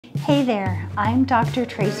Hey there, I'm Dr.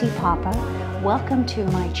 Tracy Papa. Welcome to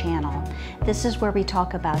my channel. This is where we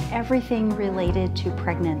talk about everything related to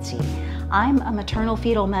pregnancy. I'm a maternal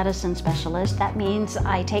fetal medicine specialist. That means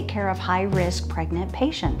I take care of high-risk pregnant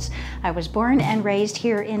patients. I was born and raised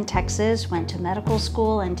here in Texas, went to medical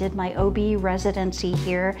school and did my OB residency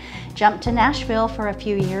here, jumped to Nashville for a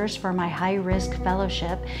few years for my high-risk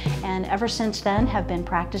fellowship, and ever since then have been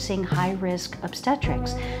practicing high-risk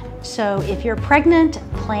obstetrics. So if you're pregnant,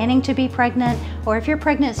 planning to be pregnant, or if your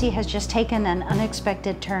pregnancy has just taken an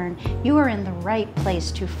unexpected turn, you are in the right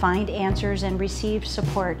place to find answers and receive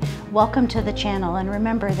support. Welcome to the channel, and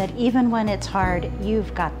remember that even when it's hard,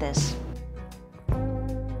 you've got this.